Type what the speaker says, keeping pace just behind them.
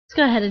Let's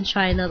go ahead and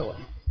try another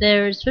one.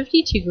 There's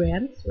 52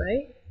 grams,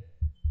 right?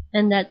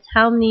 And that's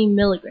how many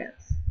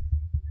milligrams?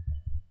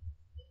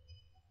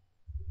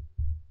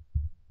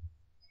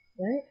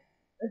 Right?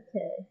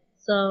 Okay.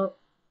 So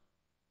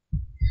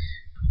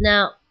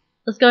now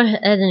let's go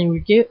ahead and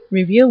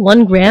review.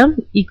 1 gram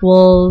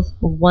equals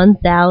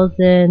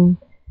 1,000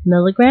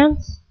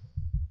 milligrams.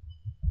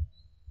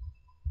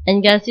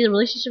 And you gotta see the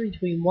relationship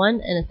between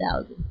 1 and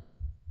 1,000.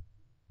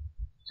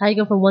 How you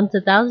go from 1 to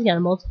 1,000? You gotta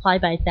multiply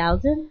by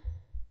 1,000,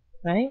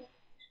 right?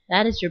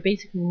 That is your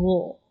basic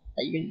rule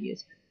that you're gonna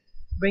use.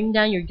 Bring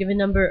down your given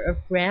number of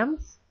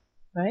grams,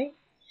 right?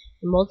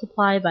 And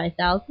multiply by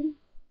 1,000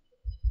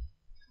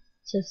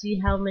 to see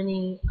how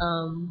many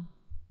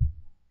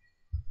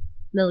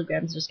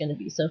milligrams there's gonna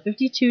be. So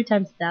 52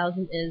 times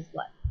 1,000 is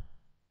what?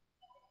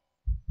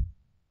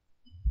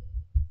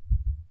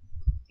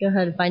 Go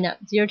ahead and find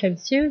out. 0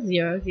 times 2,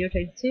 0. 0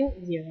 times 2,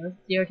 0.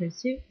 0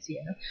 times 2,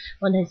 0.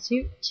 1 times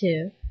 2,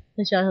 2.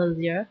 Let's try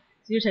 0.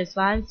 0 times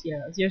 5,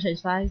 0. 0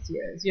 times 5,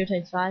 0. 0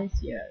 times 5,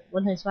 0.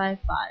 1 times 5,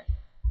 5.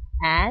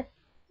 Add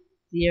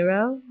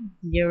 0,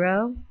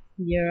 0,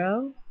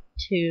 0,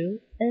 2,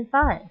 and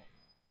 5.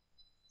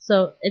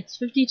 So it's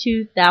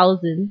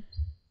 52,000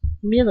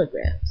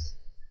 milligrams.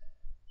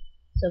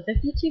 So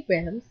 52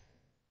 grams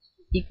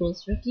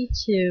equals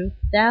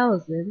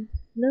 52,000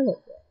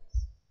 milligrams.